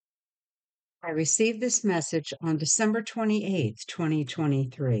I received this message on December 28th,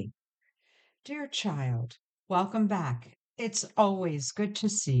 2023. Dear child, welcome back. It's always good to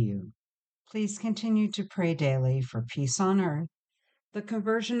see you. Please continue to pray daily for peace on earth, the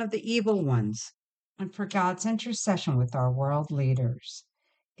conversion of the evil ones, and for God's intercession with our world leaders.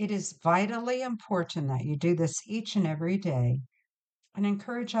 It is vitally important that you do this each and every day and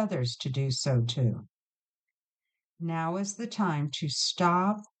encourage others to do so too. Now is the time to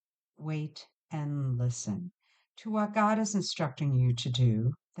stop, wait, and listen to what God is instructing you to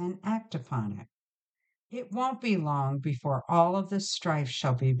do, then act upon it. It won't be long before all of this strife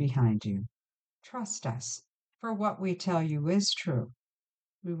shall be behind you. Trust us, for what we tell you is true.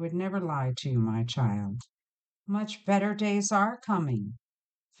 We would never lie to you, my child. Much better days are coming,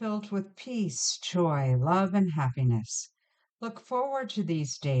 filled with peace, joy, love, and happiness. Look forward to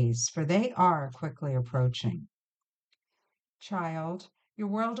these days, for they are quickly approaching. Child, your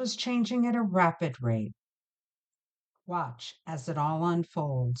world is changing at a rapid rate. Watch as it all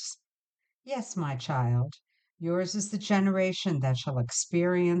unfolds. Yes, my child, yours is the generation that shall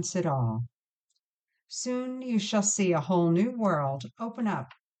experience it all. Soon you shall see a whole new world open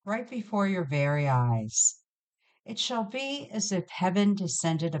up right before your very eyes. It shall be as if heaven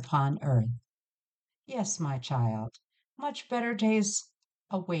descended upon earth. Yes, my child, much better days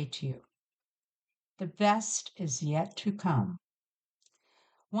await you. The best is yet to come.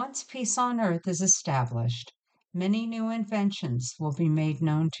 Once peace on earth is established, many new inventions will be made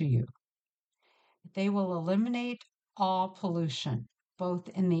known to you. They will eliminate all pollution, both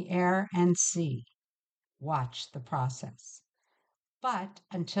in the air and sea. Watch the process. But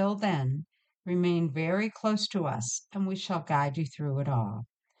until then, remain very close to us, and we shall guide you through it all.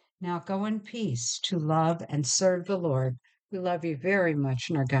 Now go in peace to love and serve the Lord. We love you very much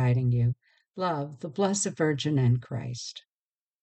and are guiding you. Love the Blessed Virgin and Christ.